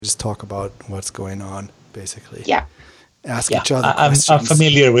just talk about what's going on, basically. Yeah. Ask each other questions. I'm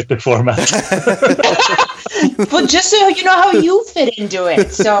familiar with the format. Well, just so you know how you fit into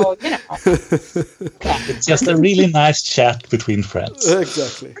it. So, you know. Okay. It's just a really nice chat between friends.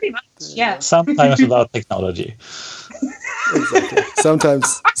 Exactly. Pretty much, yeah. Sometimes about technology. Exactly.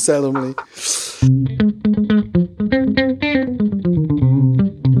 Sometimes, seldomly.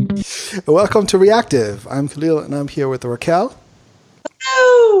 Welcome to Reactive. I'm Khalil, and I'm here with Raquel.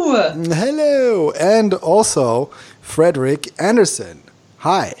 Hello! Hello! And also Fredrik Andersson.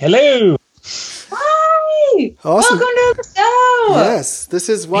 Hi. Hello! Hi! Awesome. Welcome to the show! Yes, this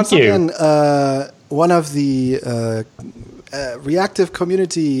is once again one of the Reactive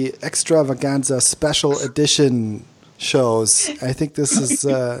Community Extravaganza Special Edition shows. I think this is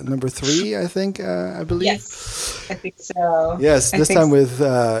number 3, I believe. Yes, I think so. Yes, this time with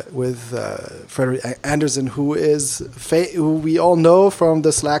Fredrik Andersson, who we all know from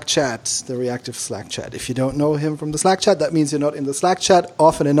the Slack chat, the Reactive Slack chat. If you don't know him from the Slack chat, that means you're not in the Slack chat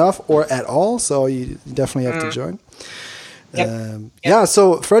often enough or at all, so you definitely have to join. Yep. Yeah,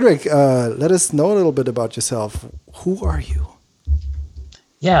 so Fredrik, let us know a little bit about yourself. Who are you?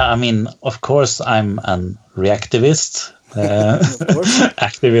 Yeah, I mean, of course, I'm an Reactivist,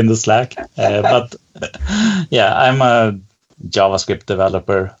 active in the Slack. But yeah, I'm a JavaScript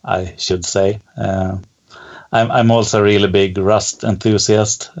developer, I should say. I'm also a really big Rust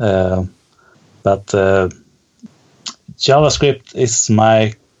enthusiast. But JavaScript is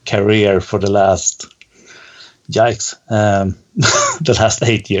my career for the last... Yikes. The last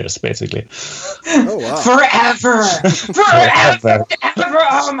 8 years, basically. Oh, wow. Forever! Forever!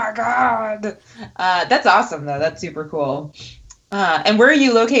 Oh, my God! That's awesome, though. That's super cool. And where are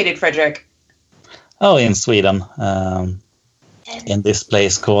you located, Fredrik? Oh, in Sweden. In this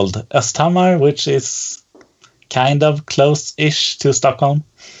place called Östhammar, which is kind of close-ish to Stockholm.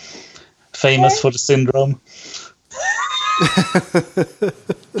 Famous for the syndrome.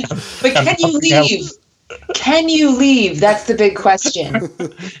 But can you leave? Can you leave? That's the big question.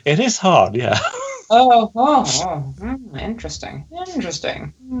 It is hard, yeah. Interesting.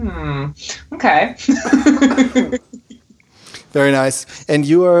 Okay. Very nice. And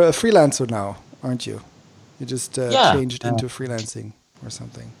you are a freelancer now, aren't you? You just changed into freelancing or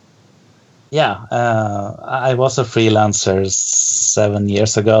something. Yeah, I was a freelancer 7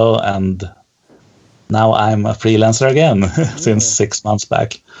 years ago, and now I'm a freelancer again since 6 months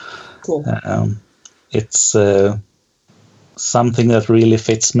back. Cool. It's something that really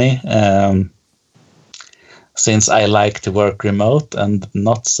fits me, since I like to work remote, and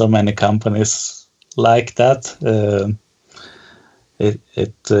not so many companies like that. It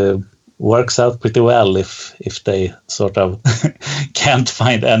works out pretty well if they sort of can't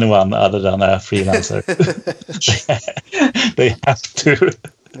find anyone other than a freelancer. They have to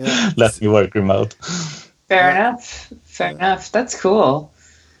let me work remote. Fair enough. That's cool.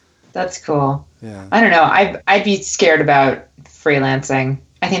 Yeah. I don't know. I'd be scared about freelancing.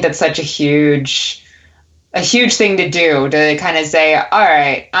 I think that's such a huge thing to do, to kind of say, all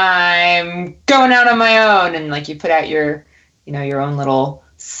right, I'm going out on my own, and like you put out your own little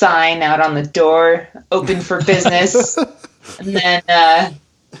sign out on the door, open for business. And then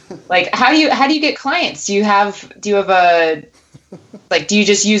like how do you get clients? Do you have a do you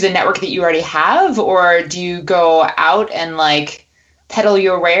just use a network that you already have, or do you go out and like peddle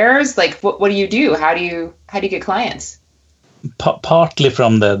your wares? Like what do you do? How do you get clients? Partly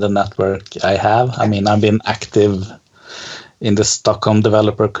from the network I have. I mean, I've been active in the Stockholm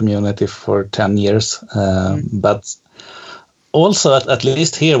developer community for 10 years. But also, at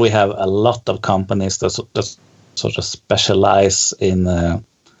least here, we have a lot of companies that sort of specialize in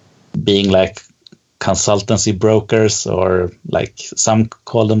being like consultancy brokers, or like some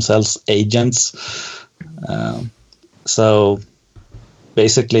call themselves agents. So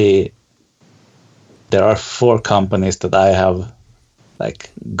basically, there are 4 companies that I have like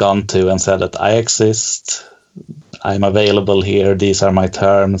gone to and said that I exist, I'm available here, these are my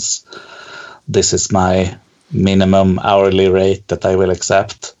terms, this is my minimum hourly rate that I will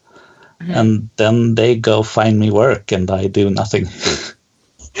accept. Mm-hmm. And then they go find me work and I do nothing.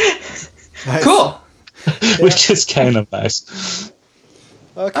 Nice. Cool. Which is kind of nice.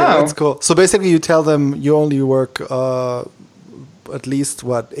 Okay, that's cool. So basically you tell them you only work at least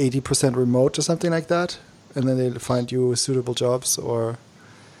 80% remote or something like that, and then they'll find you suitable jobs, or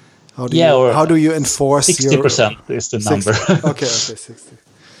how do you enforce 60% is the number. Okay, 60.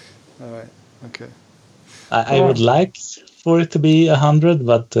 All right. Okay. I would like for it to be 100,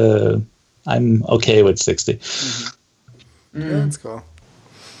 but I'm okay with 60. Mm-hmm. Yeah, that's cool.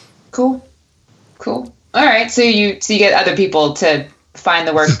 Cool. All right. So you get other people to find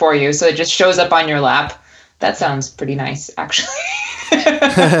the work for you, so it just shows up on your lap. That sounds pretty nice, actually.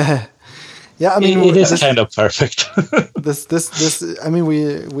 Yeah, I mean, it is kind of perfect. this. I mean,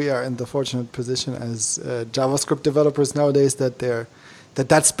 we are in the fortunate position as JavaScript developers nowadays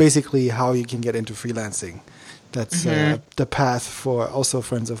that's basically how you can get into freelancing. That's the path for also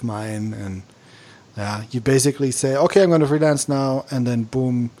friends of mine, and you basically say, okay, I'm going to freelance now, and then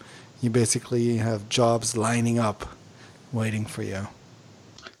boom, you basically have jobs lining up, waiting for you.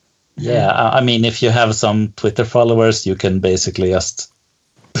 Yeah, I mean, if you have some Twitter followers, you can basically just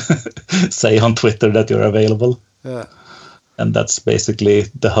say on Twitter that you're available. Yeah. And that's basically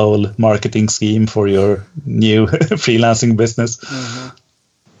the whole marketing scheme for your new freelancing business. Mm-hmm.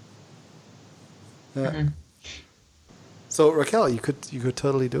 Yeah. So Raquel, you could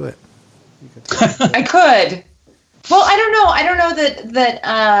totally do it. I could. Well, I don't know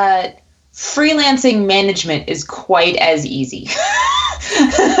that freelancing management is quite as easy.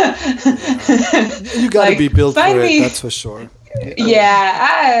 You got to be built for it, that's for sure.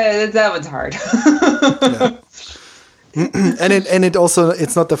 Yeah, that one's hard. And it also,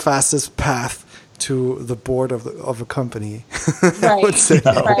 it's not the fastest path to the board of a company. Right. I would say.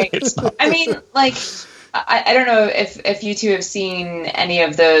 No, right. it's not. I mean, like, I don't know if you two have seen any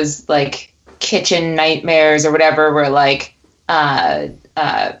of those like kitchen nightmares or whatever, where like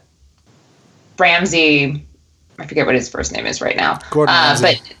Ramsey, I forget what his first name is right now. Gordon Ramsay.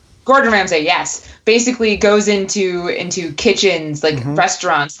 But Gordon Ramsay, yes, basically goes into kitchens, like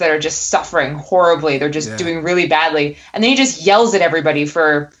restaurants that are just suffering horribly. They're just doing really badly. And then he just yells at everybody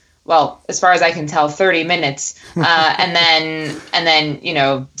for, well, as far as I can tell, 30 minutes. And then, you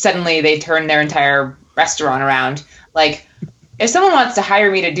know, suddenly they turn their entire restaurant around. Like, if someone wants to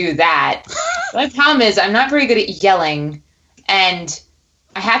hire me to do that, my problem is I'm not very good at yelling, and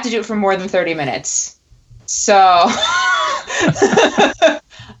I have to do it for more than 30 minutes. So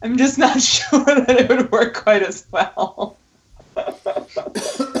I'm just not sure that it would work quite as well.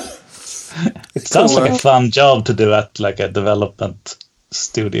 It sounds like a fun job to do at like a development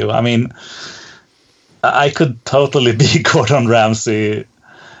studio. I mean, I could totally be Gordon Ramsay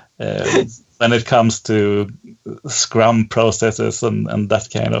when it comes to Scrum processes and that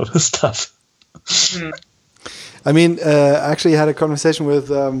kind of stuff. I mean, I actually had a conversation with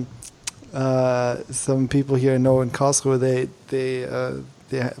some people here in Karlsruhe. They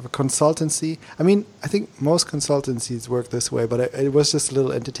have a consultancy. I mean, I think most consultancies work this way, but it was just a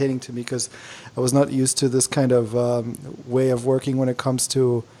little entertaining to me because I was not used to this kind of way of working when it comes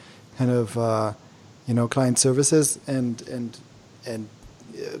to kind of client services and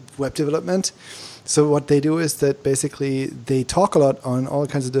web development. So what they do is that basically they talk a lot on all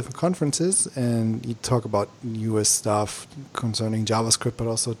kinds of different conferences, and you talk about newest stuff concerning JavaScript, but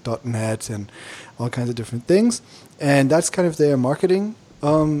also .NET and all kinds of different things. And that's kind of their marketing.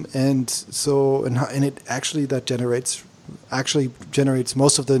 And it actually generates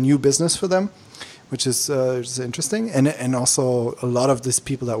most of the new business for them, which is interesting. And also a lot of these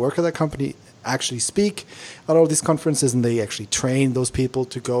people that work at that company actually speak at all these conferences, and they actually train those people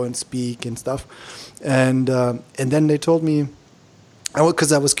to go and speak and stuff. And then they told me,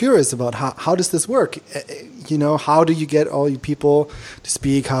 because I was curious about how does this work? How do you get all you people to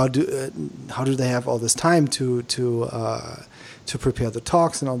speak? How do they have all this time to prepare the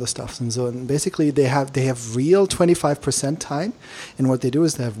talks and all the stuff? And so basically they have real 25% time, and what they do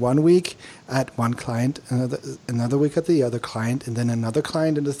is they have 1 week at one client, another week at the other client, and then another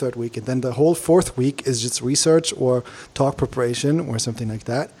client in the third week, and then the whole fourth week is just research or talk preparation or something like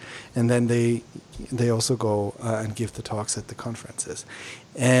that. And then they also go and give the talks at the conferences.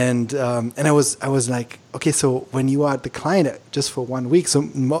 And I was like, okay, so when you are at the client just for 1 week, so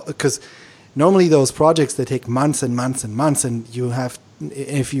because normally those projects, they take months and months and months, and you have,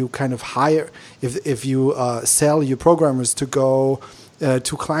 if you kind of hire, if you sell your programmers to go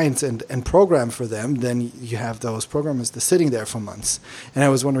to clients and program for them, then you have those programmers that's sitting there for months. And I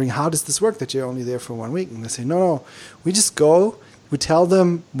was wondering, how does this work that you're only there for 1 week? And they say, no, we just go, we tell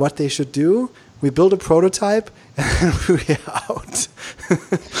them what they should do, we build a prototype, and we're out.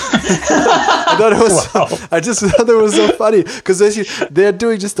 I just thought it was so funny, because they're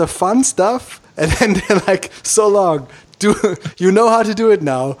doing just the fun stuff, and then they're like, so long, you know how to do it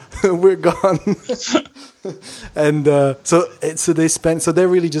now, we're gone. And so they're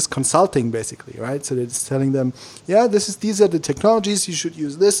really just consulting, basically, right? So they're just telling them, these are the technologies, you should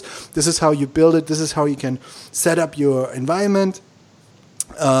use this is how you build it, this is how you can set up your environment.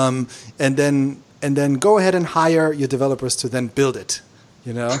 And then go ahead and hire your developers to then build it,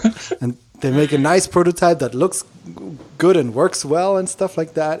 and they make a nice prototype that looks good and works well and stuff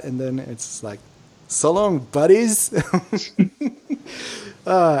like that. And then it's like, So long, buddies.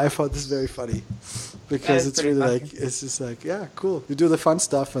 I thought this very funny because it's really funny. Like, it's just like, yeah, cool. You do the fun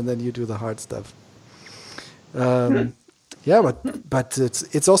stuff and then you do the hard stuff. Yeah, but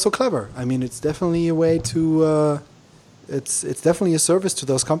it's also clever. I mean, it's definitely a way to it's definitely a service to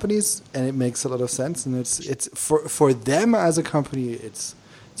those companies, and it makes a lot of sense. And it's for them as a company, it's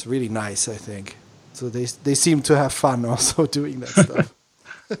really nice, I think. So they seem to have fun also doing that stuff.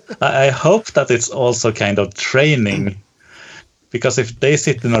 I hope that it's also kind of training, because if they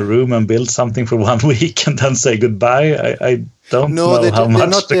sit in a room and build something for 1 week and then say goodbye, I don't know how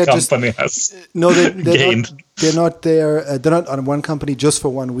much the company has gained. They're not there. They're not on one company just for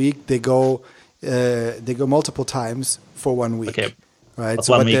 1 week. They go multiple times for 1 week. Okay. Right.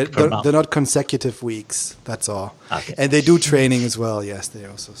 But they're not consecutive weeks. That's all. Okay. And they do training as well. Yes, they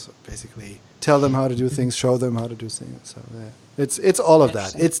also basically tell them how to do things, show them how to do things. So it's all of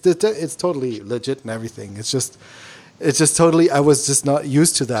that. It's totally legit and everything. It's just totally. I was just not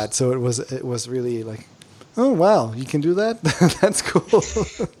used to that, so it was really like, oh wow, you can do that. That's cool.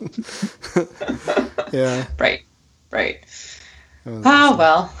 Yeah. Right. Oh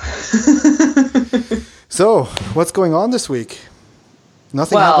well. So what's going on this week?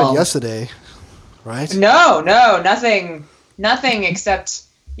 Nothing happened yesterday, right? No, nothing except,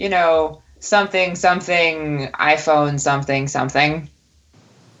 something, iPhone,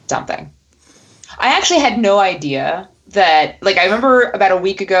 something. I actually had no idea that, I remember about a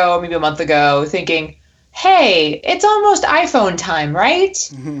week ago, maybe a month ago, thinking, hey, it's almost iPhone time, right?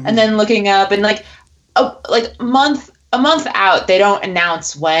 Mm-hmm. And then looking up and a month out, they don't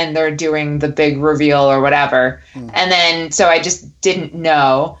announce when they're doing the big reveal or whatever. Mm. And then, so I just didn't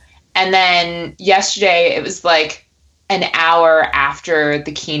know. And then yesterday, it was like an hour after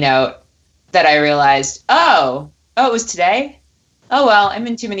the keynote that I realized, oh, it was today? Oh, well, I'm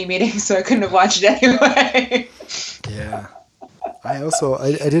in too many meetings, so I couldn't have watched it anyway. Yeah. I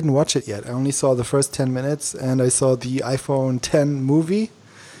didn't watch it yet. I only saw the first 10 minutes, and I saw the iPhone 10 movie,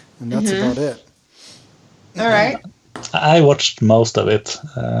 and that's about it. All right. I watched most of it.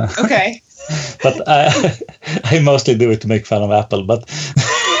 Okay. But I mostly do it to make fun of Apple. But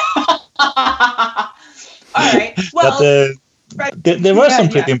all right. Well, there were some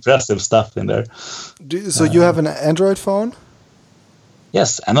pretty impressive stuff in there. So you have an Android phone?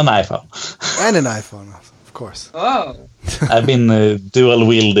 Yes, and an iPhone. And an iPhone, of course. Oh. I've been dual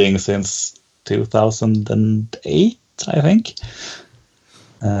wielding since 2008, I think.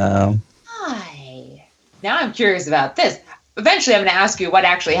 Now I'm curious about this. Eventually, I'm going to ask you what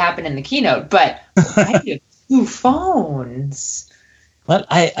actually happened in the keynote, but why do you have 2 phones? Well,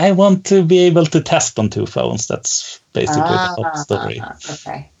 I want to be able to test on 2 phones. That's basically the whole story.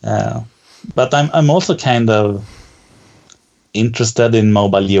 Okay. But I'm also kind of interested in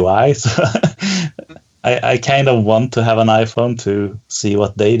mobile UI, so I kind of want to have an iPhone to see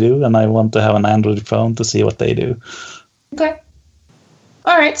what they do, and I want to have an Android phone to see what they do. Okay.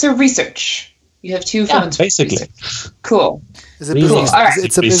 All right, so research. You have 2 phones. Yeah, basically. Cool. It's a business, all right.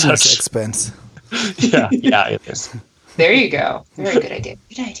 It's a business expense. yeah, it is. There you go. Very good idea.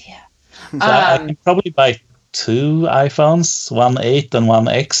 Good idea. So I can probably buy 2 iPhones, one 8 and one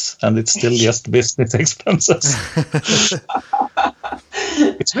X, and it's still just business expenses.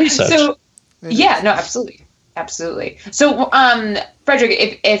 It's research. So, yeah, no, absolutely. So,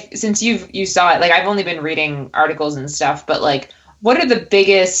 Fredrik, if since you saw it, I've only been reading articles and stuff, but what are the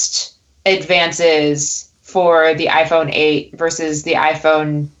biggest advances for the iPhone 8 versus the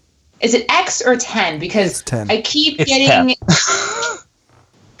iPhone? Is it X or 10? Because it's 10. I keep getting.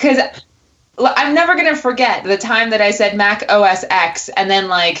 Because I'm never gonna forget the time that I said Mac OS X, and then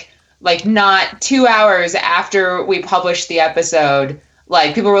not 2 hours after we published the episode,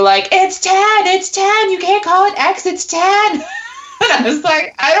 people were like, "It's 10, you can't call it X, it's 10." And I was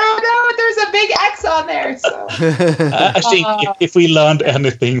like, I don't know, there's a big X on there. So. I think if we learned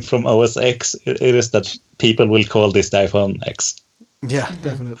anything from OS X, it is that people will call this the iPhone X. Yeah,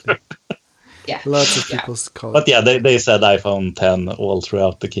 definitely. Yeah. Lots of people call it. But yeah, they said iPhone 10 all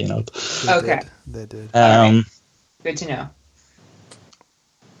throughout the keynote. They did. Right. Good to know.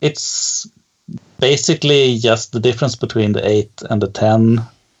 It's basically just the difference between the 8 and the 10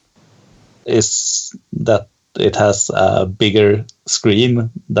 is that it has a bigger screen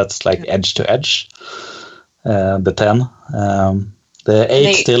that's edge to edge. The 10. The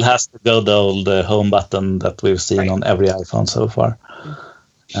 8 still has to go the home button that we've seen on every iPhone so far.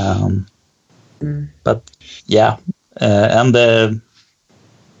 But yeah, and they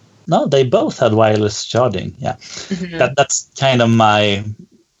both had wireless charging. Yeah, that's kind of my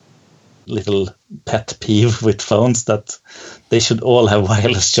little pet peeve with phones that they should all have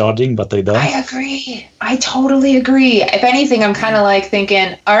wireless charging, but they don't. I agree. I totally agree. If anything, I'm kind of like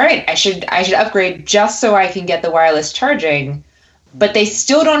thinking, all right, I should upgrade just so I can get the wireless charging, but they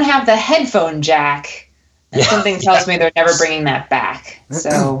still don't have the headphone jack. And something tells me they're never bringing that back.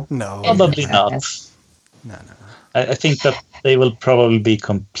 So no, probably not. No. I think that they will probably be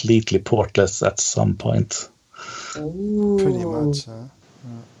completely portless at some point. Ooh. Pretty much.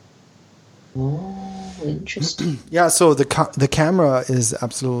 Oh, interesting. Yeah, so the camera is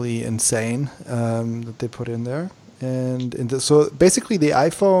absolutely insane that they put in there, and so basically the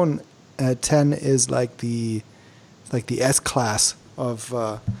iPhone 10 is like the S class of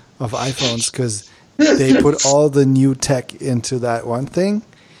iPhones, because they put all the new tech into that one thing,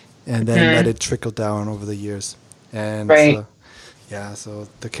 and then let it trickle down over the years. And right. So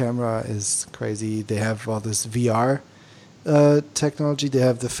the camera is crazy. They have all this VR technology. They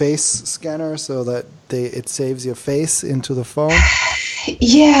have the face scanner, so that it saves your face into the phone.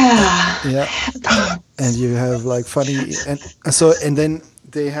 Yeah. And you have like funny, and then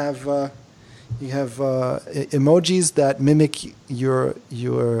they have you have emojis that mimic your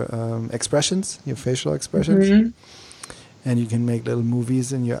expressions, your facial expressions, and you can make little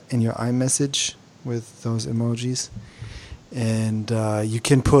movies in your iMessage with those emojis. And you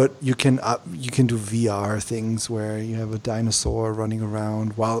can do VR things where you have a dinosaur running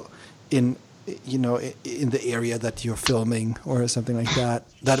around while in the area that you're filming or something like that.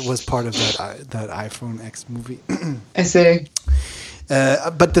 That was part of that iPhone X movie. I see.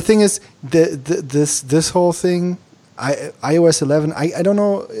 But the thing is, this whole thing, iOS 11. I don't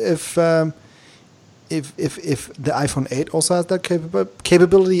know if the iPhone 8 also has that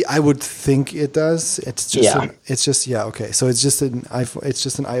capability. I would think it does. It's just okay. So it's just an iPhone. It's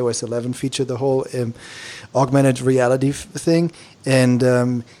just an iOS 11 feature. The whole augmented reality thing.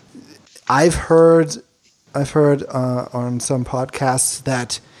 And I've heard on some podcasts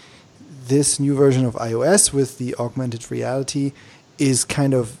that this new version of iOS with the augmented reality is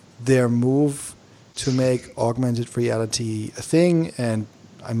kind of their move to make augmented reality a thing. And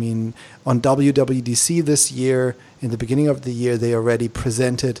I mean, on WWDC this year, in the beginning of the year, they already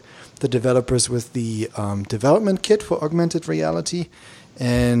presented the developers with the development kit for augmented reality.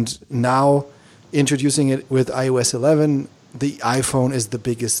 And now, introducing it with iOS 11, the iPhone is the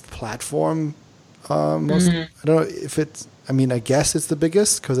biggest platform. I don't know if it's, I guess it's the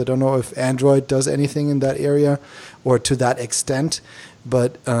biggest, because I don't know if Android does anything in that area or to that extent.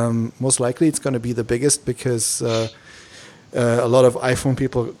 But most likely it's going to be the biggest, because a lot of iPhone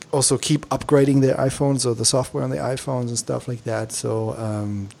people also keep upgrading their iPhones or the software on the iPhones and stuff like that. So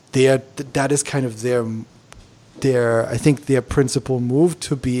that is kind of their I think their principal move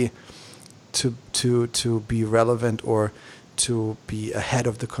to be relevant or to be ahead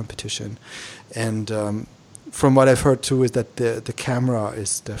of the competition. And from what I've heard too is that the camera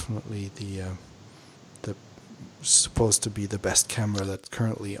is definitely the supposed to be the best camera that's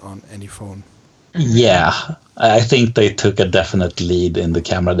currently on any phone. Yeah, I think they took a definite lead in the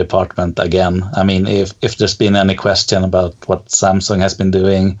camera department again. I mean, if there's been any question about what Samsung has been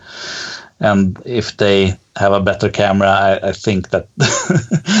doing, and if they have a better camera, I think that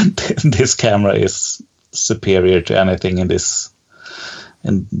this camera is superior to anything in this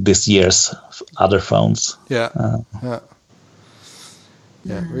year's other phones. Yeah,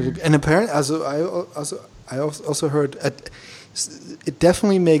 really. And apparently, I also heard it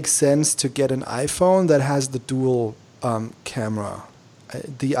definitely makes sense to get an iPhone that has the dual camera.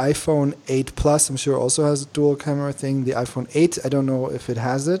 The iPhone 8 Plus, I'm sure, also has a dual camera thing. The iPhone 8, I don't know if it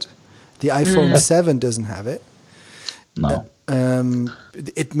has it. The iPhone 7 doesn't have it. No.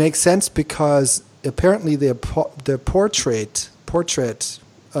 It makes sense because apparently the portrait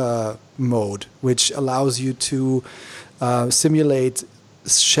mode, which allows you to simulate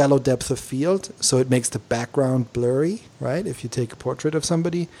shallow depth of field, so it makes the background blurry, right? If you take a portrait of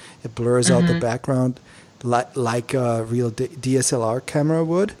somebody, it blurs out the background like a real DSLR camera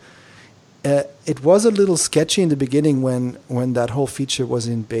would. It was a little sketchy in the beginning when that whole feature was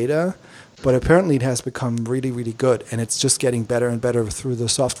in beta, but apparently it has become really, really good, and it's just getting better and better through the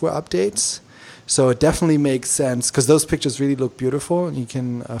software updates. So it definitely makes sense, because those pictures really look beautiful, and you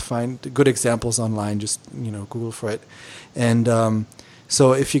can find good examples online. Just Google for it. And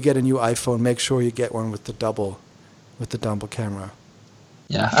so if you get a new iPhone, make sure you get one with the double camera.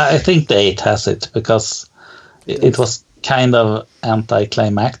 Yeah, I think the 8 has it, because it was kind of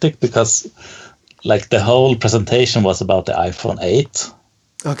anticlimactic, because like the whole presentation was about the iPhone 8,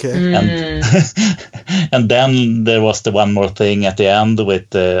 Okay. And and then there was the one more thing at the end with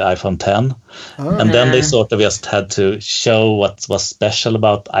the iPhone 10. And then they sort of just had to show what was special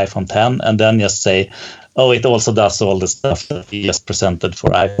about iPhone 10 and then just say, oh, it also does all the stuff that we just presented for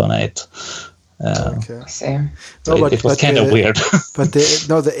iPhone 8. Okay. Same. So it was kind of weird. But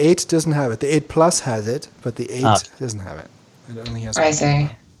the 8 doesn't have it. The 8 Plus has it, but the 8 doesn't have it. It only has. I see.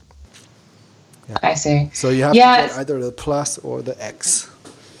 Yeah. I see. So you have to get either the Plus or the X.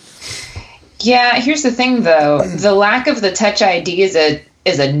 Yeah, here's the thing though. The lack of the Touch ID is a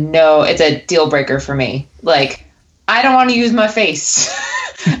no, it's a deal breaker for me. Like, I don't want to use my face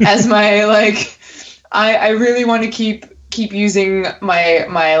as my I really want to keep using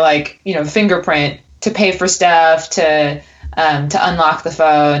my fingerprint to pay for stuff, to unlock the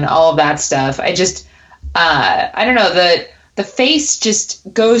phone, all of that stuff. I just I don't know, the face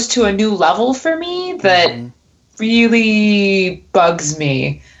just goes to a new level for me that really bugs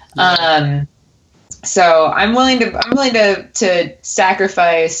me. So I'm willing to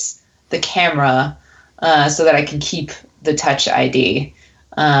sacrifice the camera so that I can keep the Touch ID.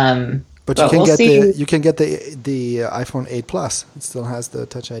 But you can get the iPhone 8 Plus. It still has the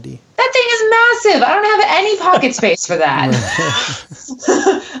Touch ID. That thing is massive. I don't have any pocket space for that.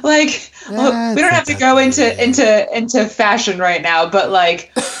 We don't have to go into fashion right now, but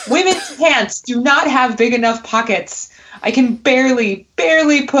women's pants do not have big enough pockets. I can barely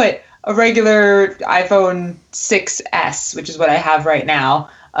put a regular iPhone 6S, which is what I have right now,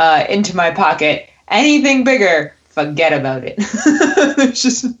 into my pocket. Anything bigger, forget about it. There's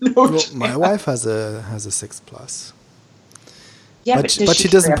just no chance. My wife has a 6 Plus. Yeah, but she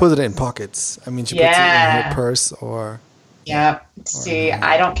doesn't put it in pockets. I mean, she puts it in her purse or... Yeah. See,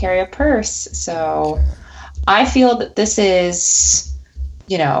 I don't carry a purse, so I feel that this is,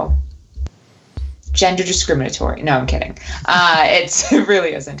 gender discriminatory. No, I'm kidding. It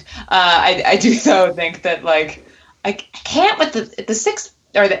really isn't. I do though think that I can't with the 6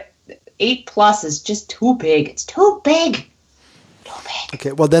 or the 8 Plus is just too big. It's too big.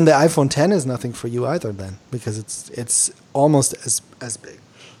 Okay, well then the iPhone 10 is nothing for you either then, because it's almost as big.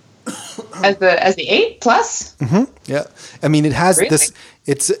 As the 8 Plus? Mm-hmm. Yeah, I mean it has really? this.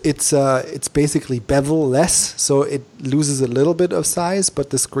 It's basically bevel-less, so it loses a little bit of size,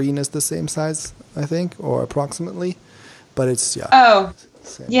 but the screen is the same size, I think, or approximately. But it's same.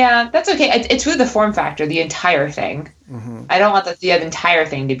 Yeah, that's okay. It's really the form factor, the entire thing. Mm-hmm. I don't want the entire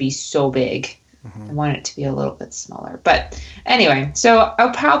thing to be so big. Mm-hmm. I want it to be a little bit smaller. But anyway, so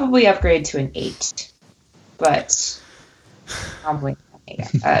I'll probably upgrade to an 8, but probably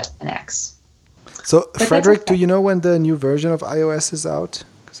an X. So, but Fredrik, do you know when the new version of iOS is out?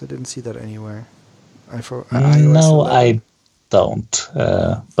 Because I didn't see that anywhere. No, I don't.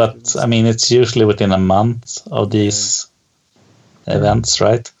 But, I mean, it's usually within a month of these events,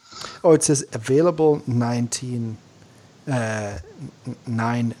 right? Oh, it says available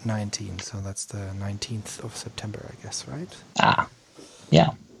 9/19, so that's the 19th of September, I guess, right? Yeah.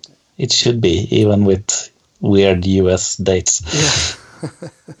 It should be, even with weird US dates. Yeah.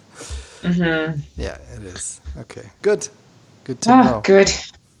 Mm-hmm. Yeah, it is. Okay, good to know. Good.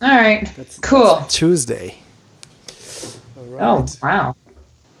 All right. Cool. That's Tuesday. All right. Oh, wow.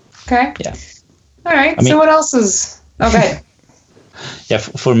 Okay. Yeah. All right. So what else is... Okay. Yeah,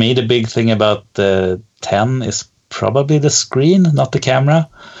 for me, the big thing about the 10 is probably the screen, not the camera.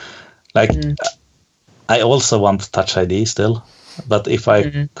 I also want Touch ID still, but if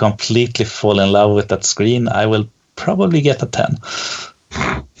I completely fall in love with that screen, I will probably get a 10.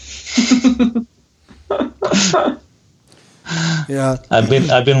 Yeah,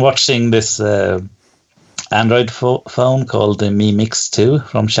 I've been watching this Android phone called the Mi Mix 2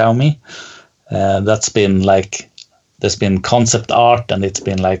 from Xiaomi. That's been there's been concept art, and it's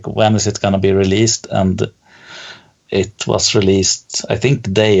been when is it gonna be released? And it was released, I think,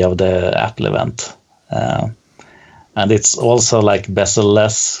 the day of the Apple event. And it's also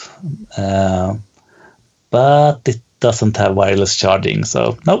bezel-less, but it doesn't have wireless charging,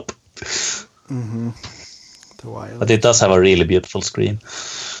 so nope. Mm-hmm. But it does have a really beautiful screen.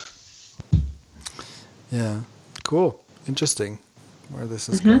 Yeah, cool, interesting where this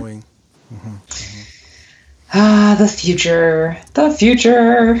is going. Mm-hmm. Mm-hmm. The future.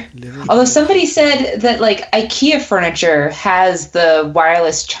 Although somebody said that IKEA furniture has the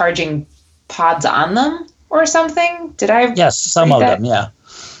wireless charging pods on them or something. Did I? Yes, some of them, yeah.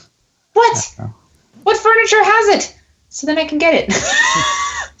 What? Yeah. What furniture has it? So then I can get it.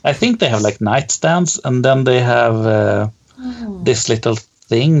 I think they have nightstands, and then they have this little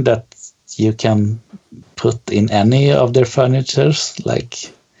thing that you can put in any of their furnitures.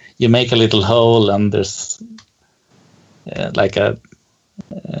 You make a little hole, and there's a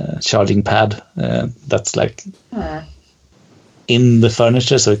charging pad that's like in the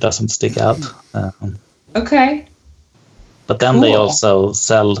furniture, so it doesn't stick out. Okay. But then they also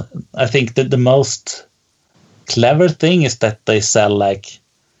sell, I think that the most clever thing is that they sell like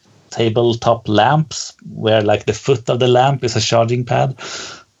tabletop lamps where like the foot of the lamp is a charging pad,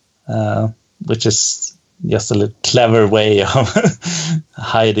 which is just a little clever way of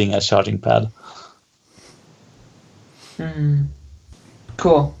hiding a charging pad.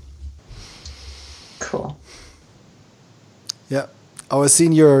 Cool. Yeah. I was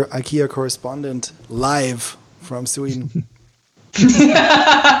seeing your IKEA correspondent live from Sweden.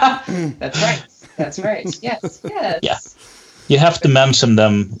 That's right. Yes. Yeah. You have to mention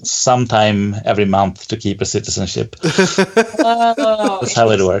them sometime every month to keep a citizenship. Oh, that's how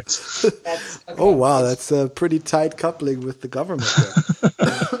it works. Okay. Oh, wow. That's a pretty tight coupling with the government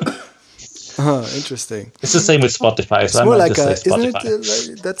there. Interesting. It's the same with Spotify. It's more like a, isn't it?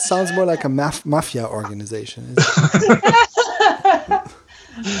 Like, that sounds more like a mafia organization.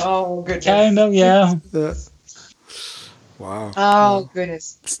 Oh, goodness. Kind of, yeah. Wow. Oh,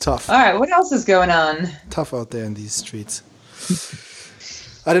 goodness. It's tough. All right, what else is going on? Tough out there in these streets.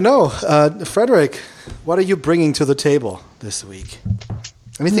 I don't know. Fredrik, what are you bringing to the table this week?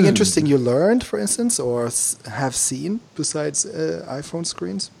 Anything interesting you learned, for instance, or have seen besides iPhone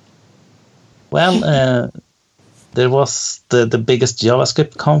screens? Well, there was the biggest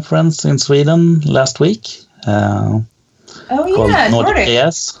JavaScript conference in Sweden last week. Oh, yeah,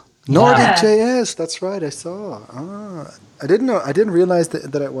 Nordic.js. Nordic.js, that's right, I saw. I didn't know. I didn't realize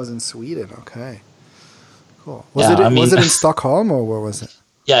that it was in Sweden. Okay. Cool. Was it in Stockholm or where was it?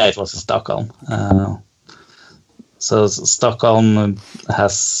 Yeah, it was in Stockholm. So Stockholm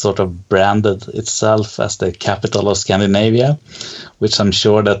has sort of branded itself as the capital of Scandinavia, which I'm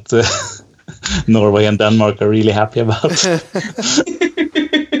sure that Norway and Denmark are really happy about.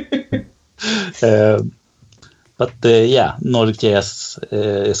 But Nordic.js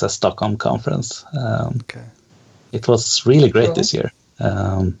is a Stockholm conference. Okay. It was really great this year.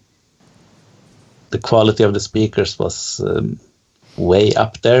 The quality of the speakers was way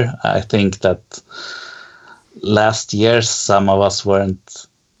up there. I think that last year some of us weren't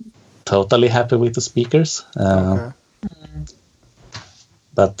totally happy with the speakers.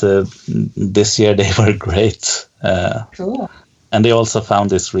 But this year they were great. Cool. And they also found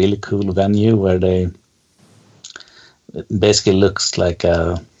this really cool venue where it basically looks like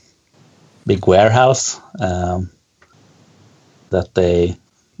a big warehouse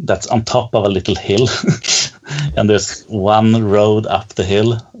that's on top of a little hill. And there's one road up the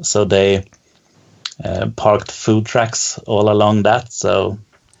hill. So they parked food trucks all along that. So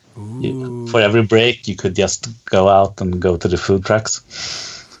for every break, you could just go out and go to the food trucks.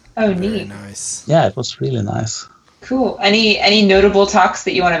 Oh, Very neat. nice. Yeah, it was really nice. Cool. Any notable talks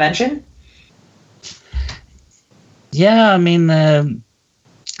that you want to mention? Yeah, I mean, I'm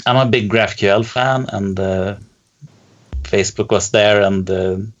a big GraphQL fan, and Facebook was there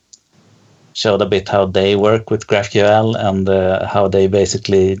and showed a bit how they work with GraphQL and how they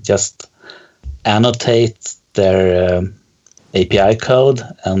basically just annotate their API code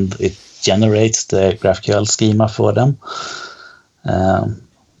and it generates the GraphQL schema for them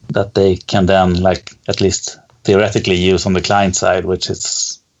that they can then, like, at least theoretically use on the client side, which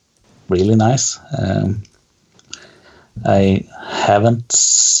is really nice. I haven't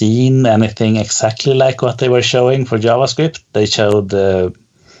seen anything exactly like what they were showing for JavaScript. They showed the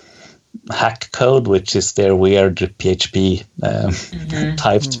hack code, which is their weird PHP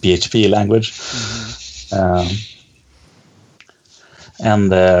typed PHP language.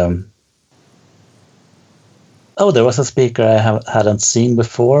 There was a speaker I hadn't seen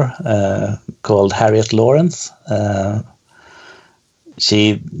before called Harriet Lawrence.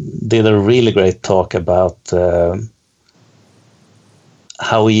 She did a really great talk about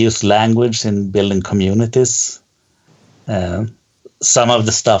how we use language in building communities. Some of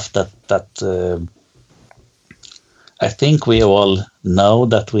the stuff that I think we all know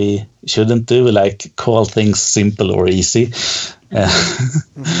that we shouldn't do, like call things simple or easy.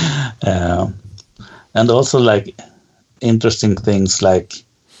 And also like interesting things like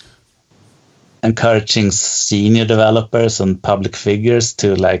encouraging senior developers and public figures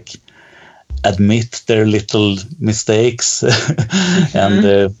to like admit their little mistakes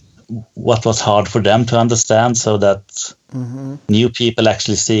and what was hard for them to understand, so that new people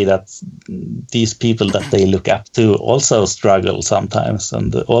actually see that these people that they look up to also struggle sometimes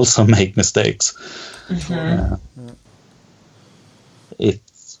and also make mistakes. It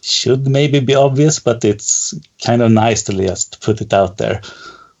should maybe be obvious, but it's kind of nice to just put it out there.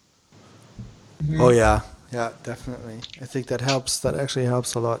 Oh yeah, Yeah, definitely. I think that helps. That actually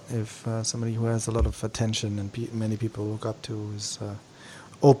helps a lot if somebody who has a lot of attention and many people look up to is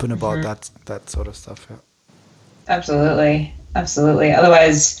open about that sort of stuff. Yeah. Absolutely.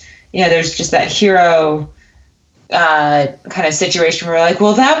 Otherwise, there's just that hero kind of situation where like,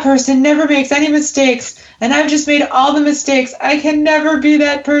 well, that person never makes any mistakes, and I've just made all the mistakes. I can never be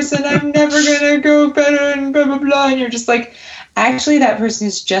that person. I'm never gonna go better, and blah blah blah. And you're just like, actually, that person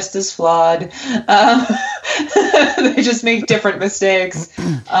is just as flawed. They just make different mistakes.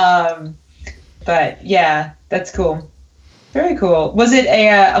 But yeah, that's cool. Very cool. Was it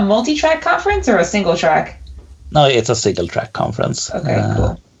a multi-track conference or a single track? No, it's a single track conference. Okay,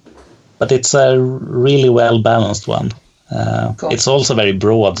 cool. But it's a really well balanced one. Cool. It's also very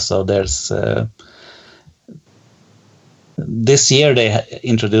broad. So there's this year they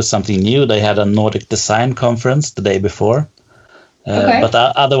introduced something new. They had a Nordic design conference the day before. But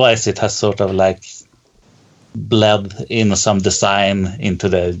otherwise it has sort of like bled in some design into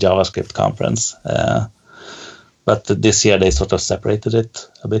the JavaScript conference. But this year they sort of separated it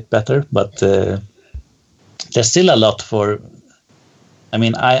a bit better. But there's still a lot for... I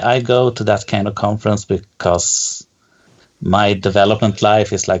mean, I go to that kind of conference because my development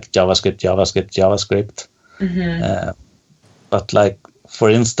life is like JavaScript. But like, for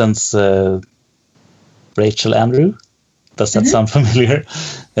instance, Rachel Andrew, does that sound familiar?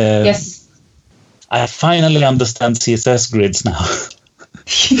 Yes. I finally understand CSS grids now.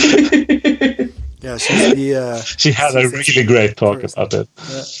 Yeah, she had a really great talk about it.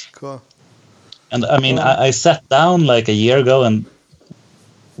 Yeah, cool. And I mean, I sat down like a year ago, and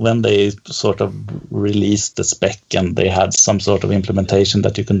when they sort of released the spec and they had some sort of implementation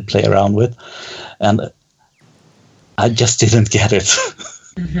that you can play around with, and I just didn't get it.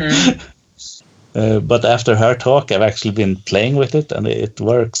 But after her talk, I've actually been playing with it, and it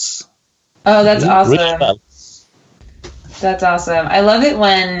works. Oh, that's awesome. Really well. That's awesome. I love it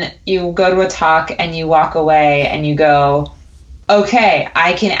when you go to a talk and you walk away and you go, okay,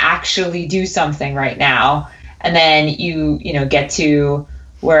 I can actually do something right now. And then you get to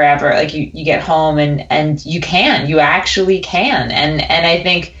wherever, like you get home and you actually can. And I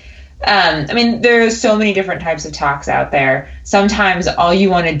think, I mean, there's so many different types of talks out there. Sometimes all you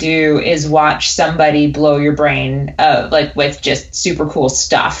want to do is watch somebody blow your brain, like with just super cool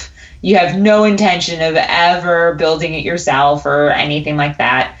stuff. You have no intention of ever building it yourself or anything like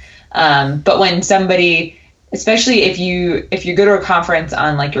that. But when somebody, especially if you go to a conference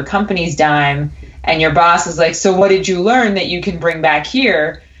on like your company's dime and your boss is like, so what did you learn that you can bring back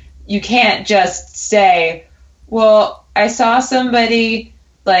here? You can't just say, well, I saw somebody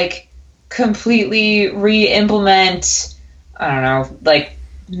like completely re-implement, I don't know, like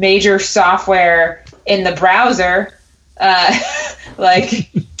major software in the browser. Like,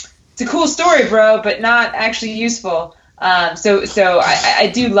 it's a cool story, bro, but not actually useful. So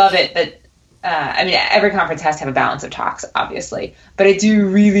I do love it that, I mean, every conference has to have a balance of talks, obviously, but I do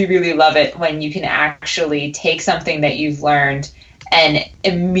really, really love it when you can actually take something that you've learned and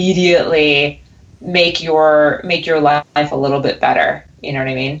immediately make your life a little bit better. You know what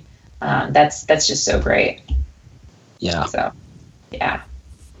I mean? That's just so great. Yeah. So, yeah.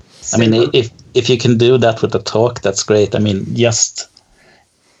 I mean, if you can do that with a talk, that's great. I mean, just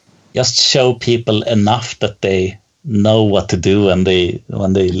show people enough that they know what to do when they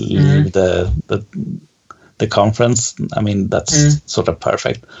leave the conference. I mean, that's sort of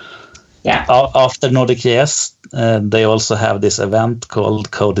perfect. Yeah. After Nordic.js, they also have this event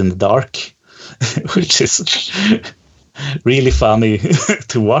called Code in the Dark, which is really funny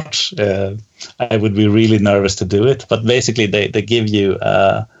to watch. I would be really nervous to do it, but basically they give you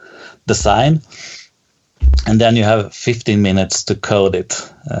a design, and then you have 15 minutes to code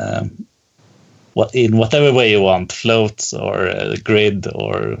it. In whatever way you want, floats or a grid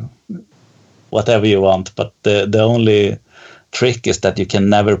or whatever you want. But the only trick is that you can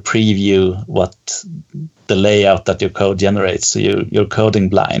never preview what the layout that your code generates. So you're coding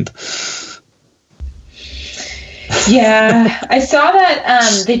blind. Yeah, I saw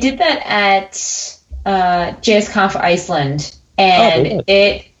that they did that at JSConf Iceland, and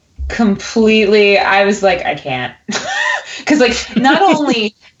it completely, I was like, I can't. Because like, not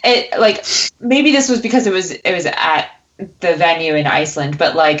only it, like, maybe this was because it was at the venue in Iceland,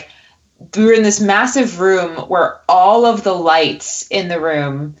 but like, we were in this massive room where all of the lights in the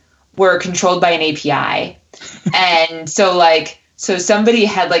room were controlled by an API. And so somebody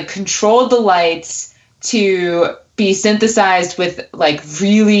had like controlled the lights to be synthesized with like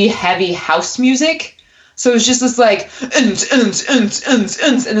really heavy house music. So it was just this like, and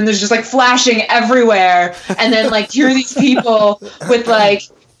then there's just like flashing everywhere. And then like, here are these people with like,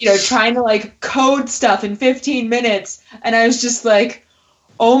 trying to like code stuff in 15 minutes. And I was just like,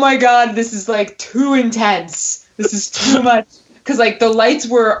 oh my God, this is like too intense. This is too much. Because like the lights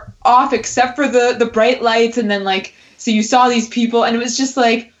were off except for the bright lights. And then like, so you saw these people and it was just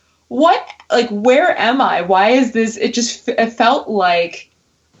like, what, like, where am I? Why is this? It felt like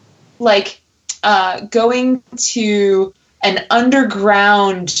going to an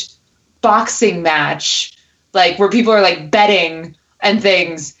underground boxing match, like where people are like betting and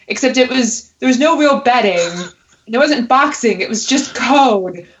things, except there was no real betting. It wasn't boxing. It was just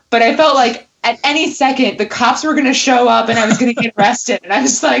code. But I felt like at any second the cops were going to show up and I was going to get arrested. And I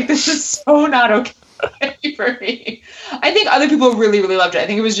was like, this is so not okay for me. I think other people really, really loved it. I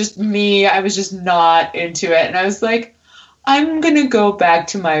think it was just me. I was just not into it. And I was like, I'm going to go back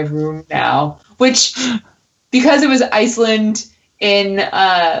to my room now, which, because it was Iceland in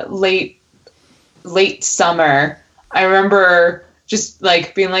late summer, I remember just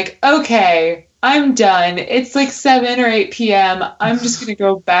like being like, okay, I'm done. It's like 7 or 8 p.m. I'm just going to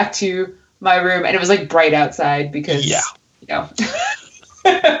go back to my room. And it was like bright outside because,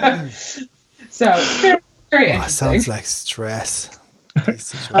 So, very interesting. Sounds like stress.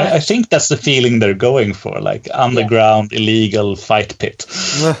 I think that's the feeling they're going for, like underground illegal fight pit.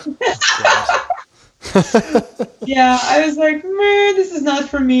 Yeah, I was like, man, this is not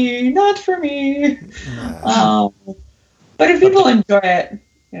for me. Not for me. But if people enjoy it,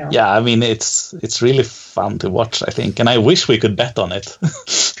 Yeah, I mean, it's really fun to watch, I think. And I wish we could bet on it.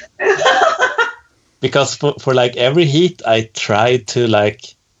 Because for like every heat, I tried to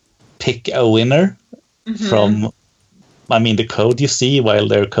like pick a winner from, I mean, the code you see while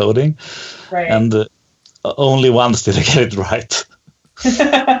they're coding. Right. And only once did I get it right.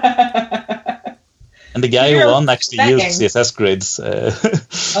 And the guy who won actually used CSS grids.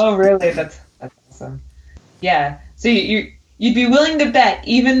 Oh, really? That's awesome. Yeah. So you'd be willing to bet,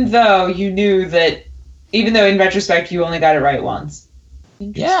 even though you knew that, even though in retrospect you only got it right once.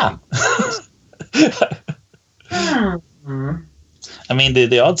 Yeah. I mean,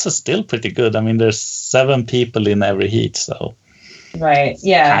 the odds are still pretty good. I mean, there's 7 people in every heat, so right,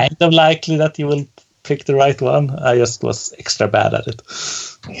 yeah, kind of likely that you will pick the right one. I just was extra bad at it.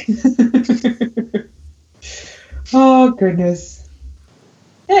 Oh goodness.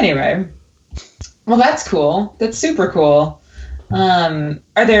 Anyway, well, that's cool. That's super cool. Are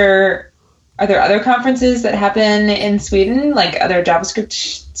there other conferences that happen in Sweden, like other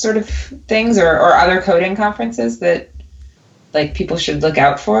JavaScript sort of things, or other coding conferences that like people should look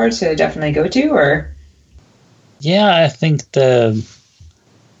out for to definitely go to? Or yeah, I think the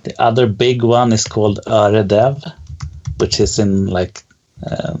other big one is called Reactive, which is in like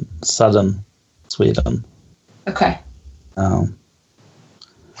southern Sweden. Okay.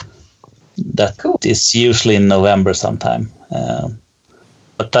 That cool. Is usually in November sometime.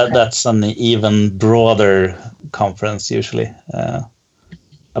 But that's an even broader conference usually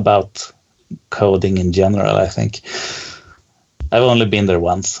about coding in general, I think. I've only been there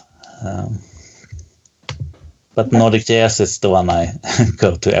once. But Nordic.js is the one I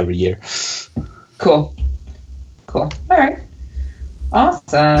go to every year. Cool. All right.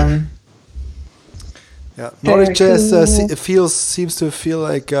 Awesome. Yeah, Nordic.js seems to feel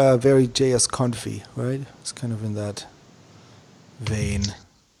like very JS comfy, right? It's kind of in that vein.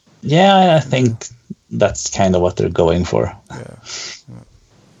 Yeah, I think that's kind of what they're going for. Yeah.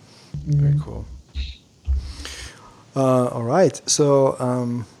 Very cool. All right.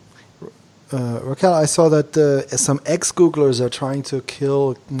 So, Raquel, I saw that some ex-Googlers are trying to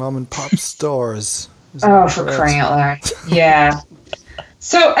kill mom-and-pop stores. Oh, for crying out loud. Yeah.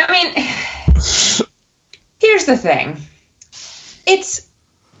 So, I mean, here's the thing. It's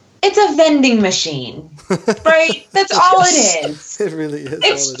a vending machine, right? That's all it is. It really is.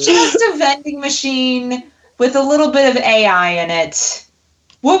 It's just a vending machine with a little bit of AI in it.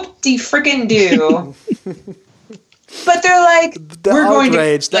 Whoop-de-frickin'-do. But they're like,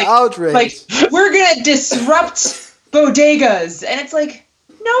 outrage. Like, we're going to disrupt bodegas. And it's like,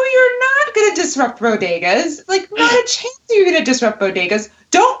 no, you're not going to disrupt bodegas. Like, not a chance you're going to disrupt bodegas.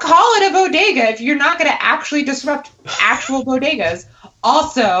 Don't call it a bodega if you're not going to actually disrupt actual bodegas.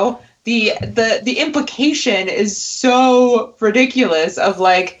 Also, the implication is so ridiculous of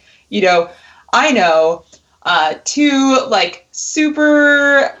like, I know, two like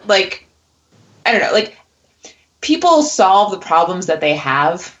super like, I don't know, like people solve the problems that they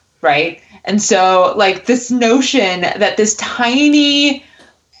have, right? And so like this notion that this tiny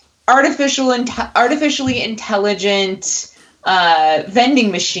artificially intelligent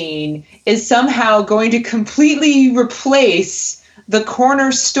vending machine is somehow going to completely replace the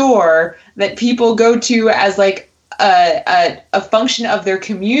corner store that people go to as like a function of their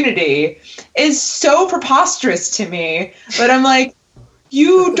community is so preposterous to me. But I'm like,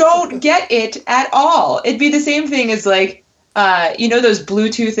 you don't get it at all. It'd be the same thing as like, those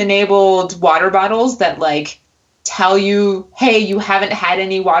Bluetooth enabled water bottles that like tell you, hey, you haven't had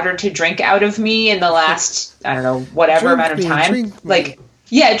any water to drink out of me in the last, I don't know, whatever amount of time. Like,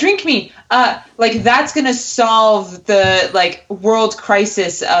 yeah, drink me. Like that's going to solve the like world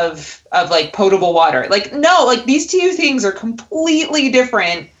crisis of like potable water. Like, no, like these two things are completely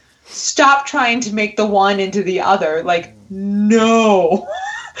different. Stop trying to make the one into the other. Like, no.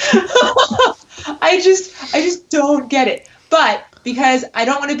 I just don't get it. But because I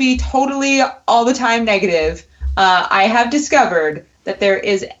don't want to be totally all the time negative, I have discovered that there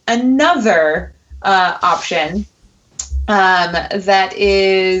is another option that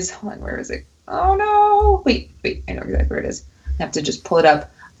is, hold on, where is it? Oh no, wait, I know exactly where it is. I have to just pull it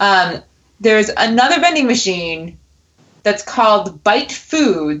up. There's another vending machine that's called Bite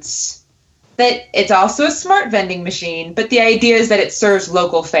Foods. That it's also a smart vending machine, but the idea is that it serves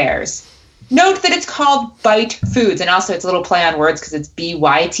local fares. Note that it's called Bite Foods, and also it's a little play on words because it's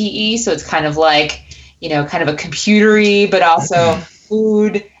BYTE, so it's kind of like, kind of a computery, but also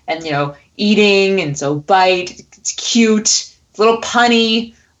food and, eating, and so bite, it's cute, it's a little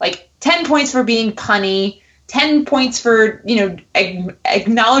punny, like 10 points for being punny, 10 points for,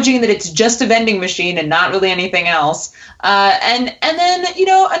 acknowledging that it's just a vending machine and not really anything else. And then,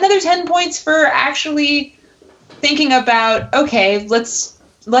 another 10 points for actually thinking about, okay, let's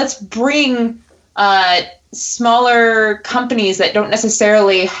bring smaller companies that don't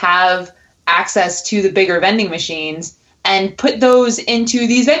necessarily have access to the bigger vending machines and put those into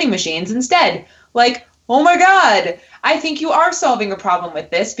these vending machines instead. Like, oh my God, I think you are solving a problem with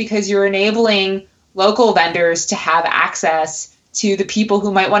this because you're enabling local vendors to have access to the people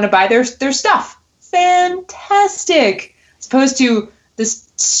who might want to buy their stuff. Fantastic. As opposed to this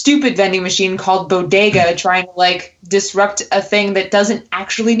stupid vending machine called Bodega trying to like disrupt a thing that doesn't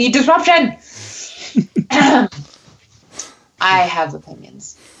actually need disruption. I have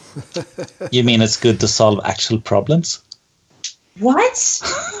opinions. You mean it's good to solve actual problems? What?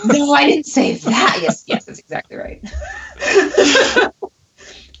 No, I didn't say that. Yes, that's exactly right.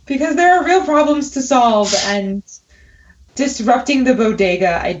 Because there are real problems to solve, and disrupting the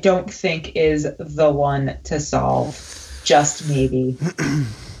bodega, I don't think is the one to solve. Just maybe.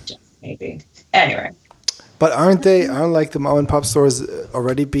 Just maybe. Anyway. But aren't like the mom and pop stores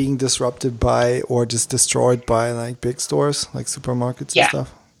already being disrupted by or just destroyed by like big stores, like supermarkets and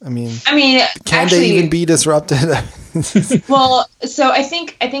stuff? I mean, can they even be disrupted? Well, so I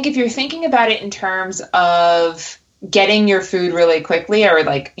think if you're thinking about it in terms of getting your food really quickly, or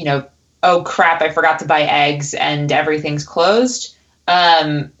like, oh crap, I forgot to buy eggs and everything's closed.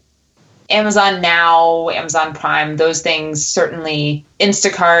 Amazon Now, Amazon Prime, those things, certainly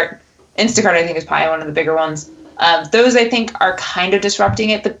Instacart I think is probably one of the bigger ones. Those I think are kind of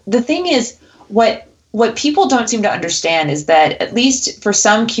disrupting it. But the thing is, what people don't seem to understand is that at least for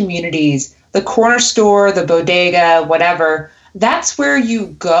some communities, the corner store, the bodega, whatever, that's where you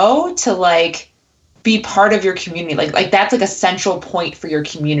go to like be part of your community. Like that's like a central point for your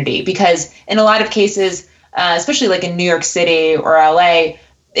community, because in a lot of cases, especially like in New York City or LA,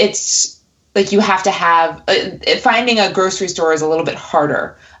 it's like you have to have finding a grocery store is a little bit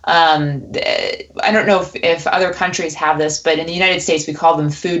harder. I don't know if other countries have this, but in the United States, we call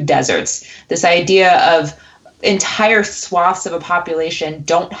them food deserts. This idea of entire swaths of a population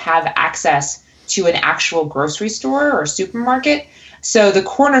don't have access to an actual grocery store or supermarket. So the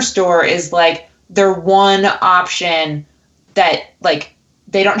corner store is like their one option that like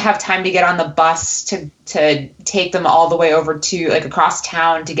they don't have time to get on the bus to take them all the way over to like across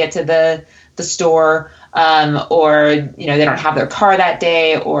town to get to the store. Or, they don't have their car that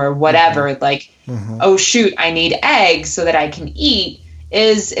day or whatever, oh shoot, I need eggs so that I can eat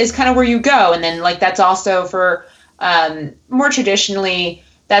is kind of where you go. And then like, that's also for, more traditionally,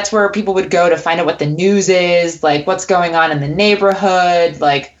 that's where people would go to find out what the news is, like what's going on in the neighborhood,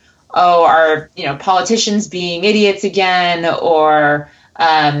 like, oh, are, politicians being idiots again? Or,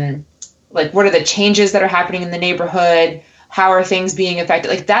 like, what are the changes that are happening in the neighborhood? How are things being affected?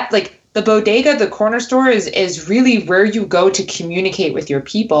 Like that, like, the bodega, the corner store is really where you go to communicate with your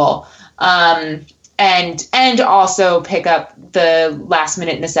people, and also pick up the last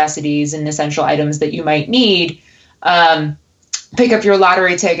minute necessities and essential items that you might need. Pick up your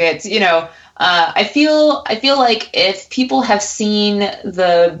lottery tickets. I feel like if people have seen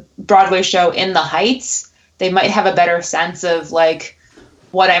the Broadway show In the Heights, they might have a better sense of like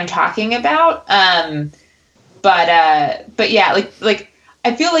what I'm talking about. But yeah, like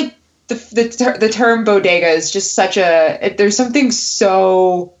I feel like the term bodega is just such there's something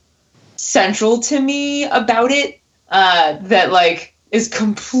so central to me about it that like is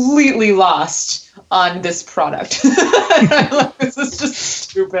completely lost on this product. This is just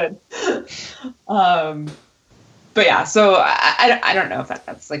stupid. But yeah, so I don't know if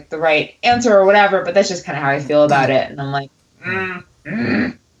that's like the right answer or whatever, but that's just kind of how I feel about it. And I'm like,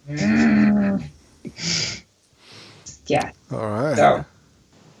 yeah. All right. So,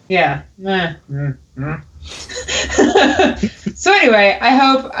 yeah. So anyway,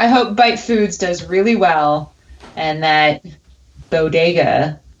 I hope Bite Foods does really well, and that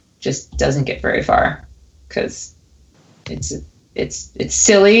Bodega just doesn't get very far, because it's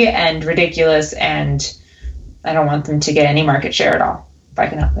silly and ridiculous, and I don't want them to get any market share at all, if I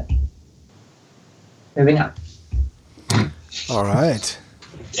can help it. Moving on. All right.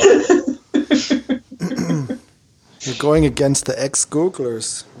 You're going against the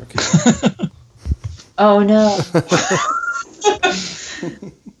ex-Googlers. Okay. Oh, no.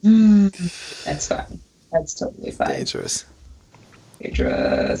 That's fine. That's totally fine. Dangerous.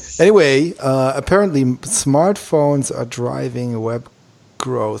 Anyway, apparently smartphones are driving web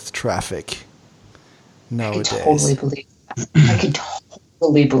growth traffic nowadays. I can totally believe that. I can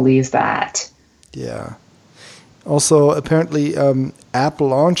totally believe that. Yeah. Also, apparently, app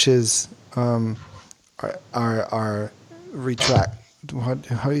launches are retract.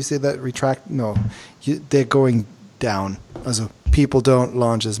 How do you say that? Retract? No, they're going down. Also, people don't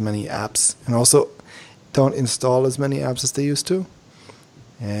launch as many apps, and also don't install as many apps as they used to.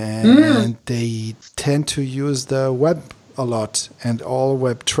 And they tend to use the web a lot, and all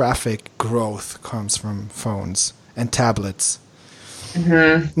web traffic growth comes from phones and tablets.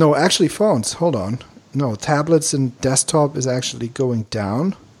 Mm-hmm. No, actually phones. Hold on. No, tablets and desktop is actually going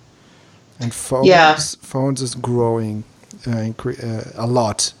down, and phones is growing a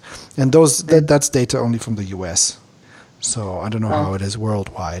lot. And that's data only from the US. So I don't know how it is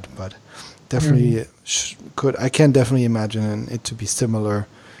worldwide, but definitely I can definitely imagine it to be similar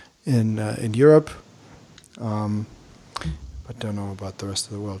in Europe, but don't know about the rest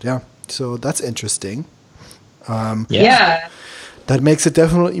of the world. Yeah, so that's interesting. That makes it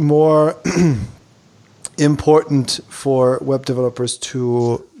definitely more important for web developers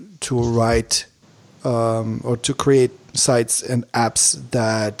to write or to create sites and apps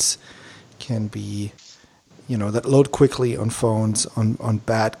that can be, that load quickly on phones, on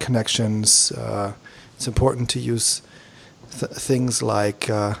bad connections. It's important to use things like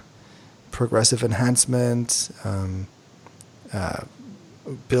progressive enhancement,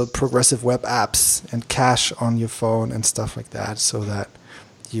 build progressive web apps and cache on your phone and stuff like that, so that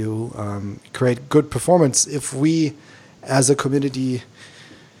you create good performance. If we, as a community,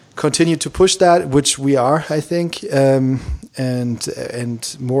 continue to push that, which we are, I think, and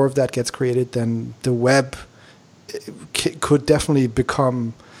more of that gets created, then the web could definitely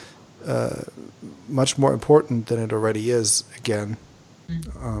become much more important than it already is again.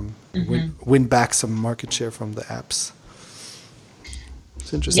 Win back some market share from the apps.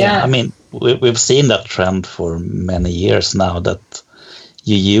 It's interesting. Yeah, I mean, we've seen that trend for many years now, that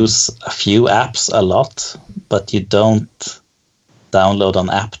you use a few apps a lot, but you don't download an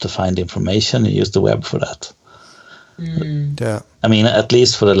app to find information. You use the web for that. Yeah. I mean, at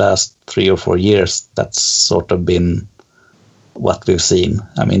least for the last 3 or 4 years, that's sort of been what we've seen.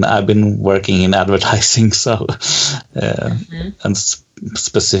 I mean, I've been working in advertising, so and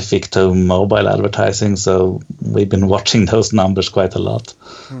specific to mobile advertising, so we've been watching those numbers quite a lot.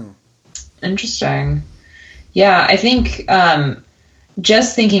 Interesting. Yeah, I think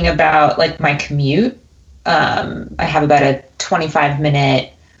just thinking about like my commute, I have about a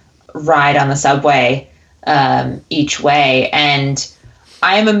 25-minute ride on the subway each way, and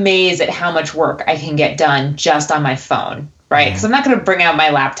I am amazed at how much work I can get done just on my phone, right? Because I'm not going to bring out my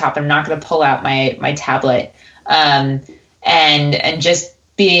laptop, I'm not going to pull out my tablet, and just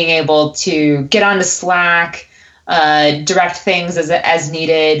being able to get onto Slack, direct things as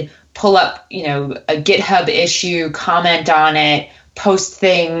needed, pull up, a GitHub issue, comment on it, post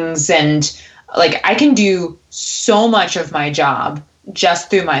things, and like I can do so much of my job just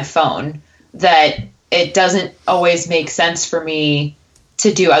through my phone that it doesn't always make sense for me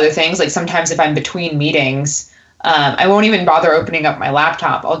to do other things. Like sometimes if I'm between meetings, I won't even bother opening up my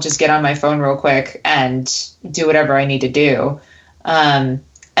laptop. I'll just get on my phone real quick and do whatever I need to do. And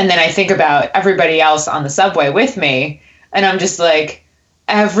then I think about everybody else on the subway with me, and I'm just like,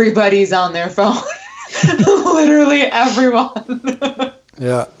 everybody's on their phone. Literally everyone.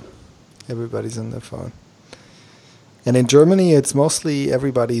 Yeah, everybody's on their phone. And in Germany, it's mostly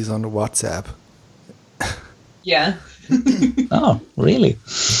everybody's on WhatsApp. Yeah. Oh, really?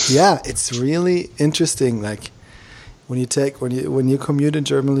 Yeah, it's really interesting. Like when you commute in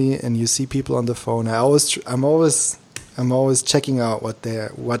Germany and you see people on the phone, I'm always checking out what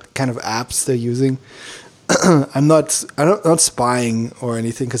kind of apps they're using. I'm not spying or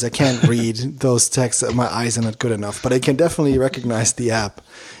anything because I can't read those texts. My eyes are not good enough, but I can definitely recognize the app,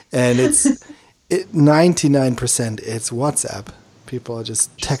 and 99% it's WhatsApp. People are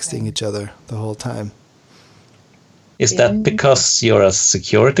just texting each other the whole time. Is that because you're a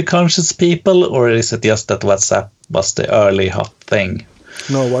security conscious people, or is it just that WhatsApp was the early hot thing?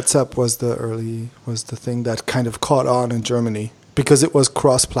 No, WhatsApp was the thing that kind of caught on in Germany because it was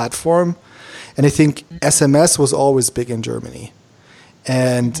cross-platform, and I think SMS was always big in Germany.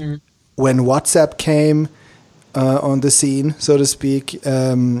 And when WhatsApp came on the scene, so to speak,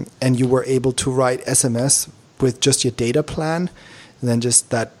 and you were able to write SMS with just your data plan, then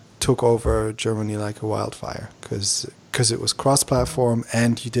just that took over Germany like a wildfire because it was cross-platform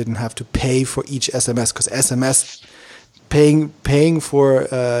and you didn't have to pay for each SMS because SMS paying for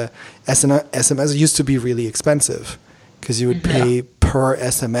SMS used to be really expensive because you would pay per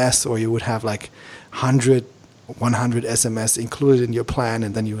SMS, or you would have like 100 SMS included in your plan,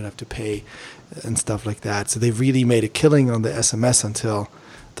 and then you would have to pay and stuff like that. So they really made a killing on the SMS until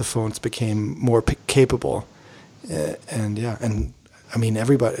the phones became more capable. And I mean,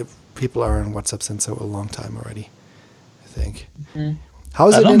 people are on WhatsApp since a long time already, I think.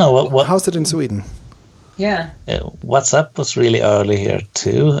 How's it in Sweden? Yeah. WhatsApp was really early here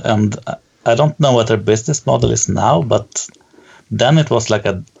too, and I don't know what their business model is now, but then it was like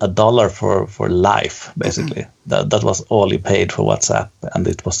a $1 for life, basically. That was all you paid for WhatsApp, and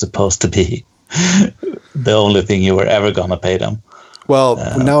it was supposed to be the only thing you were ever gonna pay them. Well,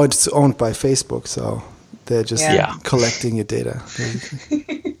 now it's owned by Facebook, so they're just collecting your data.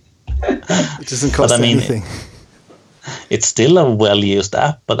 It doesn't cost anything. It's still a well-used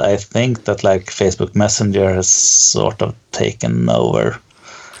app, but I think that like Facebook Messenger has sort of taken over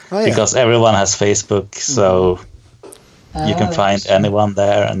because everyone has Facebook, so you can find anyone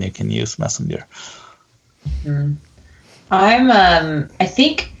there and you can use Messenger. I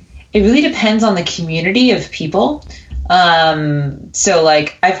think it really depends on the community of people. So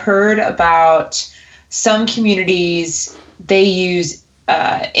like I've heard about some communities, they use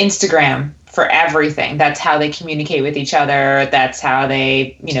Instagram for everything. That's how they communicate with each other. That's how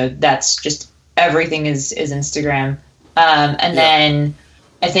they, that's just everything is Instagram. And then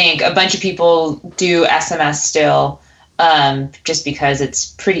I think a bunch of people do SMS still, just because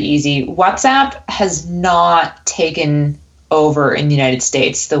it's pretty easy. WhatsApp has not taken over in the United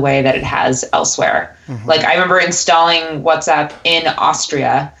States the way that it has elsewhere. Like I remember installing WhatsApp in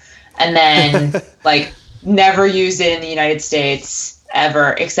Austria and then like never used it in the United States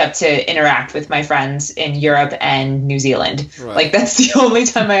ever, except to interact with my friends in Europe and New Zealand. Right. Like that's the only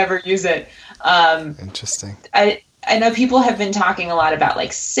time I ever use it. Interesting. I know people have been talking a lot about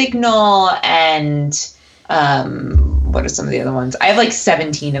like Signal and what are some of the other ones? I have like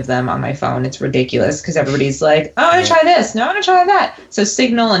 17 of them on my phone. It's ridiculous because everybody's like, oh, I want to try this. No, I want to try that. So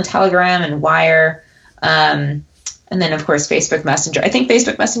Signal and Telegram and Wire. And then, of course, Facebook Messenger. I think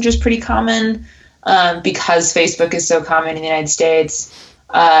Facebook Messenger is pretty common because Facebook is so common in the United States.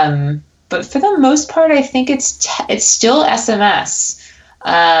 But for the most part, I think it's still SMS.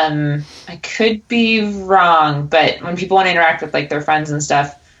 I could be wrong, but when people want to interact with like their friends and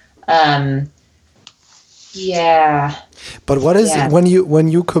stuff, yeah. But what is when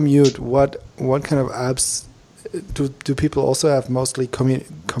you commute? What kind of apps do people also have? Mostly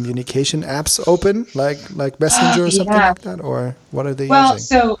communication apps open, like Messenger or something like that, or what are they using? Well,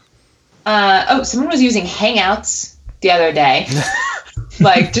 so someone was using Hangouts the other day.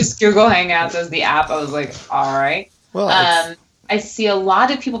 Like just Google Hangouts as the app. I was like, all right. Well, I see a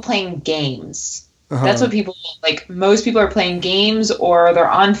lot of people playing games. That's what people like. Most people are playing games, or they're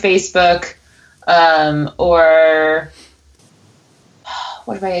on Facebook. Or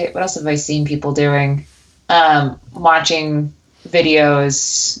what else have I seen people doing? Watching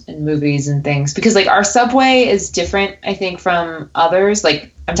videos and movies and things, because like our subway is different, I think, from others.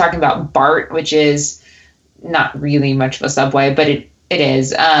 Like I'm talking about BART, which is not really much of a subway, but it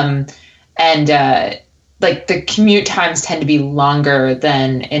is. Like the commute times tend to be longer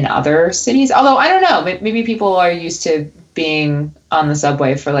than in other cities. Although I don't know, maybe people are used to being on the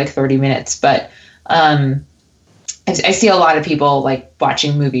subway for like 30 minutes, but I see a lot of people like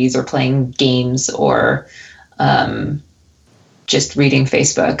watching movies or playing games or just reading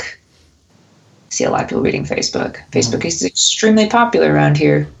Facebook. I see a lot of people reading Facebook. Facebook is extremely popular around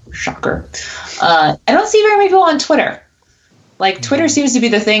here. Shocker. I don't see very many people on Twitter. Like Twitter seems to be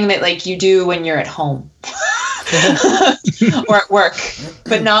the thing that like you do when you're at home. or at work,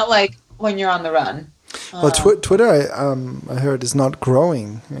 but not like when you're on the run. Well, Twitter, I heard, is not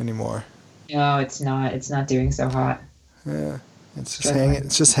growing anymore. No, it's not. It's not doing so hot. Yeah, it's just hanging.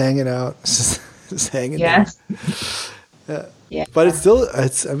 It's just hanging out. It's just hanging. Yeah. Yeah. Yeah. But it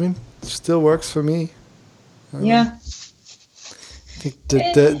still works for me. Yeah. I think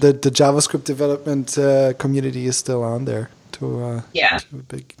the JavaScript development community is still on there to a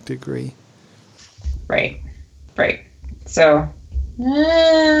big degree. Right. So,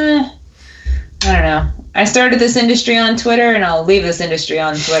 I don't know. I started this industry on Twitter, and I'll leave this industry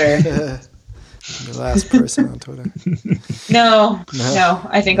on Twitter. The last person on Twitter. No.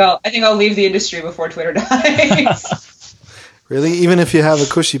 I think I'll leave the industry before Twitter dies. Really? Even if you have a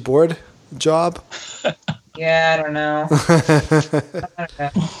cushy board job? Yeah, I don't know.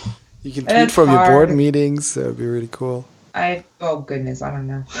 You can tweet from your board meetings. That would be really cool. Oh goodness, I don't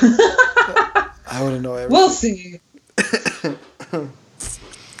know. I want to know everything. We'll see.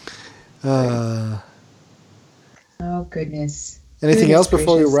 Oh goodness. Anything else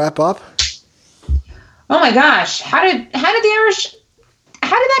before we wrap up? Oh my gosh! How did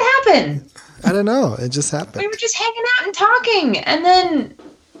that happen? I don't know. It just happened. We were just hanging out and talking, and then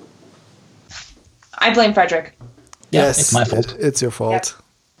I blame Fredrik. Yeah, yes, it's my fault. It's your fault.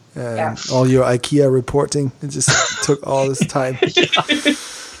 Yeah. All your IKEA reporting. It just took all this time. Indeed.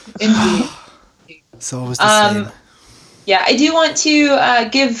 It's always the same. Yeah, I do want to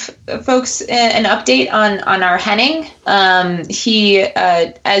give folks an update on our Henning. He,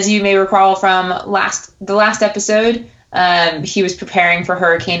 as you may recall from the last episode, he was preparing for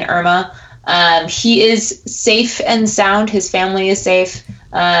Hurricane Irma. He is safe and sound. His family is safe.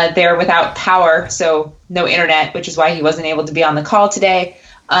 They're without power, so no internet, which is why he wasn't able to be on the call today.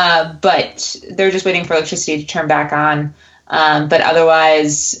 But they're just waiting for electricity to turn back on. But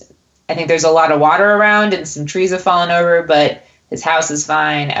otherwise, I think there's a lot of water around and some trees have fallen over, but his house is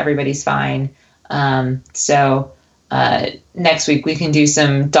fine. Everybody's fine. So next week we can do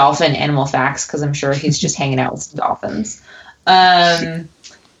some dolphin animal facts because I'm sure he's just hanging out with some dolphins. But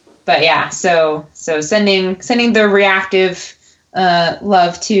yeah, so sending the reactive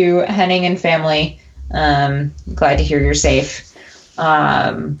love to Henning and family. Glad to hear you're safe.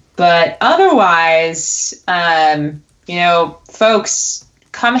 But otherwise, folks,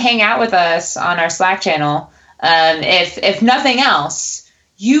 come hang out with us on our Slack channel. If nothing else,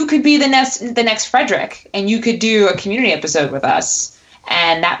 you could be the next Fredrik, and you could do a community episode with us,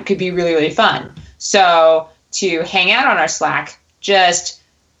 and that could be really, really fun. So to hang out on our Slack, just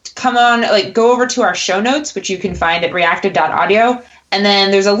come on, go over to our show notes, which you can find at reactive.audio, and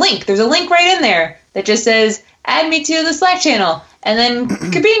then there's a link right in there that just says, add me to the Slack channel. And then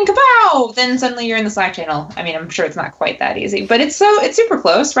kabing kapow, then suddenly you're in the Slack channel. I mean, I'm sure it's not quite that easy, but it's super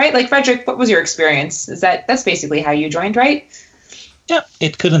close, right? Like, Fredrik, what was your experience? That's basically how you joined, right? Yeah,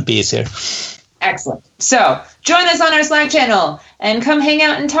 it couldn't be easier. Excellent. So join us on our Slack channel and come hang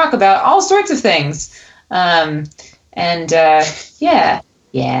out and talk about all sorts of things. Yeah.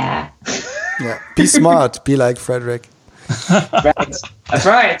 Yeah. Be smart. Be like Fredrik. Right. That's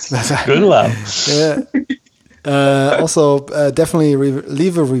right. Good one. Yeah. Also, definitely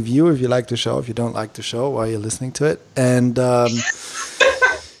leave a review if you like the show. If you don't like the show while you're listening to it, and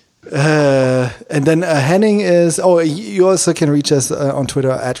then Henning is. Oh, you also can reach us on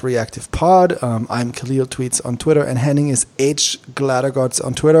Twitter at ReactivePod. I'm Khalil Tweets on Twitter, and Henning is H Gladergods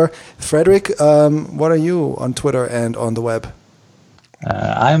on Twitter. Fredrik, what are you on Twitter and on the web?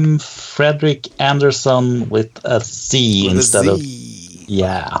 I'm Fredrik Andersson with a Z instead of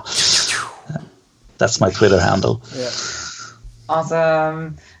yeah. That's my Twitter handle. Yeah.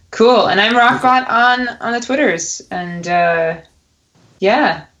 Awesome. Cool. And I'm Rockbot on the Twitters. And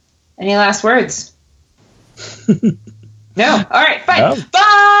yeah. Any last words? No. All right. Fine. No.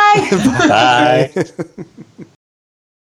 Bye. Bye.